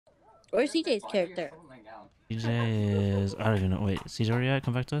Where's CJ's character? CJ is... I don't even know. Wait, CJ where you at?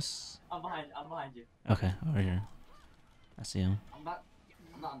 Come back to us? I'm behind you. Okay, over here. I see him. I'm not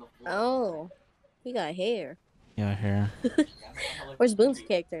on the floor. Oh, he got hair. Yeah, here. Where's Boom's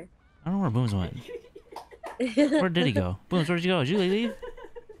character? I don't know where Booms went. Where did he go? Booms, where did you go? Did you leave?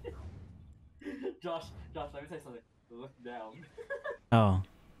 Josh, let me tell you something. Look down. Oh.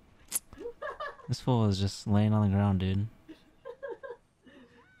 This fool is just laying on the ground, dude.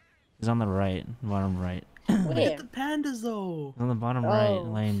 He's on the right, bottom right. Where? Look at the pandas though. He's on the bottom right,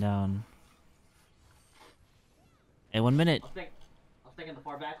 laying down. Hey, 1 minute. I was thinking the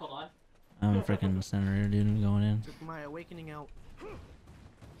far back. Hold on. I'm freaking center here, dude. I'm going in. Took my awakening out. So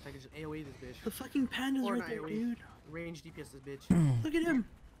I can just AoE this bitch. The fucking pandas Or right not there, AoE. dude. Range DPS this bitch. Look at him.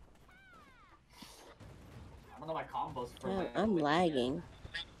 I don't know my combos for Oh, my I'm witch lagging. yet.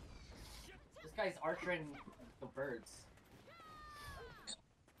 This guy's archering the birds.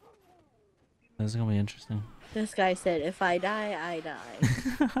 This is gonna be interesting. This guy said, if I die, I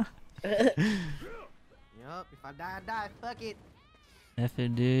die. Yup, if I die, I die. Fuck it. F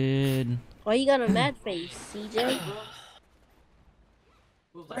it, dude. Why you got a mad face, CJ?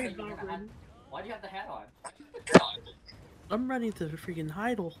 Why do you have the hat on? I'm ready to freaking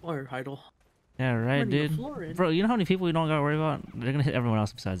idle or idle. Yeah, right, Running the dude. floor in. Bro, you know how many people you don't gotta worry about? They're gonna hit everyone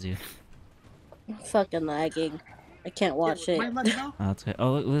else besides you. I'm fucking lagging. I can't watch it. Mind letting go? Oh, that's okay.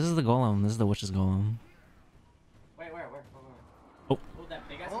 Oh, look, this is the golem. This is the witch's golem. Wait, where? Oh. Oh, that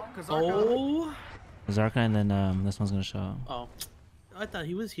big ass Oh, one? Kazarka. Oh. Zarka, and then this one's gonna show up. Oh. I thought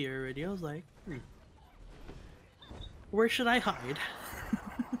he was here already. I was like, where should I hide?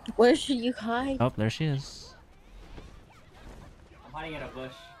 Where should you hide? Oh, there she is. I'm hiding in a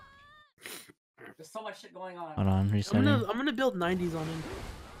bush. There's so much shit going on. Hold on, resetting. I'm gonna build 90s on him.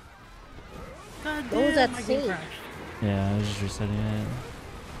 God What was damn, that my game scene? crashed. Yeah, I was just resetting it.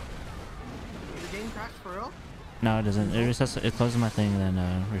 The game crashed for real? No, it doesn't. It resets. It closes my thing and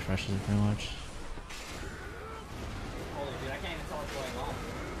then refreshes it pretty much. Holy dude, I can't even tell what's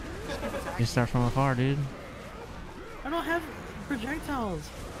going on. You start from afar, dude. I don't have projectiles.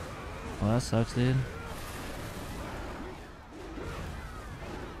 Well, that sucks, dude.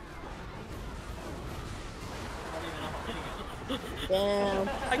 Damn.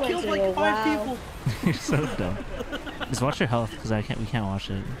 I killed Went like to 5 a people. You're so dumb. Just watch your health, because we can't watch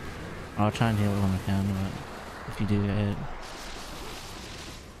it. I'll try and heal it when I can, but if you do get hit.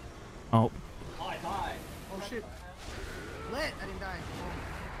 Oh, Oh, I died. Oh shit. Lit! I didn't die.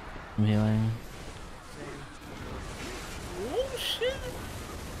 I'm healing. Oh shit.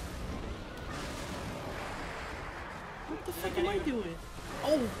 What the fuck am I doing?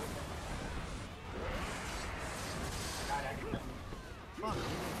 Oh. Fuck.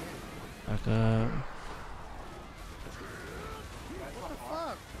 Back up. What the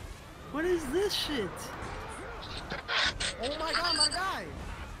fuck? What is this shit? Oh my god, I'm gonna die!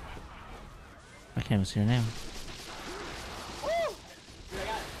 I can't even see your name. Dude, I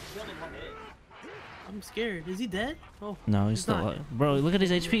got killed in 1 hit. I'm scared. Is he dead? Oh. No, he's still not. alive. Bro, look at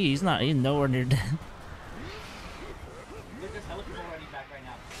his HP. He's nowhere near dead. There's just hella people running back right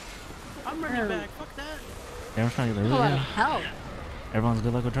now. I'm running back. Fuck that. Everyone's trying to get A their lot loot of in. help. Everyone's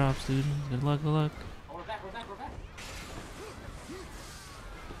good luck with drops, dude. Good luck, good luck. Oh, we're back.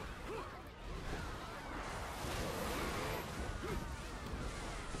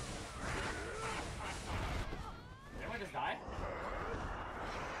 Did everyone just die?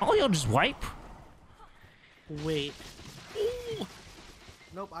 Oh, you'll just wipe? Wait. Ooh.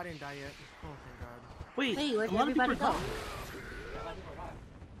 Nope, I didn't die yet. Oh thank god. Wait. Hey, where'd a lot of people everybody are go? gone. Yeah, a lot of people are gone.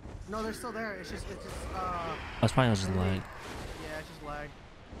 No, they're still there. It's just That's probably just lag. yeah, it's just lag.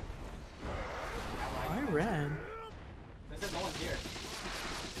 I ran. There's just no one here.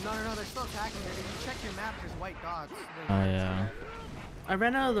 No, they're still attacking it. If you check your map, there's white dots. Oh, yeah. I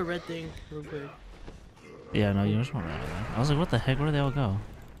ran out of the red thing real quick. Yeah, no, you just went right out of there. I was like, what the heck? Where did they all go?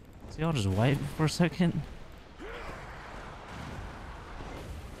 So y'all just wipe for a second?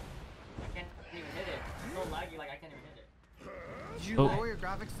 I can't even hit it. It's so laggy, like I can't even hit it. Did you Oh. lower your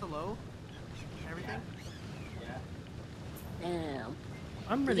graphics to low? Everything? Yeah. Damn.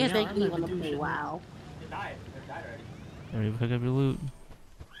 I'm You running guys out. make I'm me not want to doing play shit. WoW. They died. They died already. Ready to pick up your loot?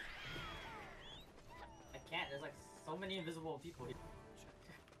 I can't. There's like so many invisible people here.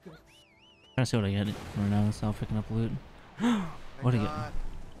 Trying to see what I get right now instead of picking up loot. What do you get? I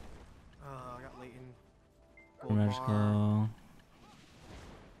got Leighton. Gold Magical. bar.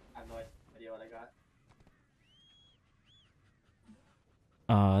 I have no idea what I got.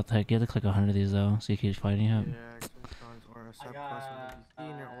 What the heck? You have to click 100 of these though, so you keep fighting it. Yeah, or a I set plus got,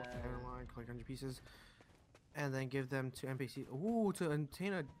 100 in their ultimate airline, collect 100 pieces. And then give them to NPC. Ooh, to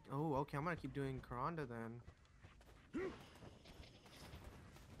obtain a. Oh, okay. I'm gonna keep doing Karanda then.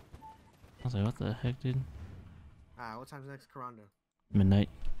 I was like, what the heck, dude? Ah, what time's next Karanda? Midnight.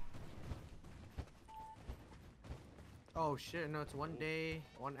 Oh shit! No, it's 1 day,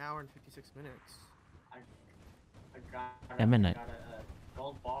 1 hour and 56 minutes. I got At midnight. I got a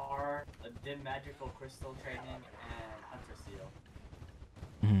gold bar, a dim magical crystal training, and hunter seal.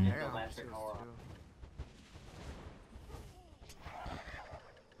 Mm-hmm. Yeah, I The got lantern seals aura.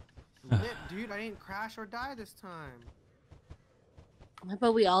 too. Lit, dude! I didn't crash or die this time. How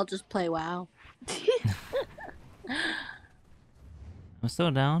about we all just play WoW? I'm still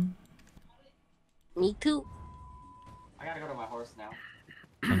down. Me too. I gotta go to my horse now.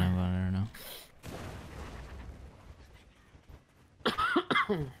 I don't know.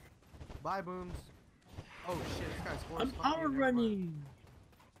 Bye, Booms. Oh shit! This guy's horse. I'm fucked me, auto never mind. running.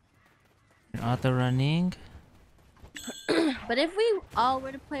 You're auto running. But if we all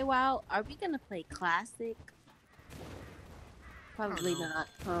were to play WoW, are we gonna play Classic? Probably know. not,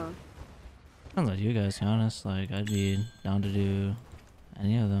 huh? Sounds like you guys, to be honest. Like, I'd be down to do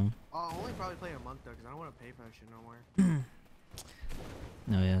any of them. I'll only probably play a month though, cause I don't want to pay for that shit no more.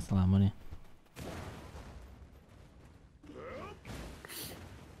 No, yeah, it's a lot of money.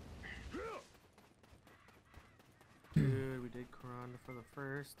 Dude, we did Karanda for the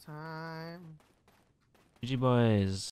first time. GG boys.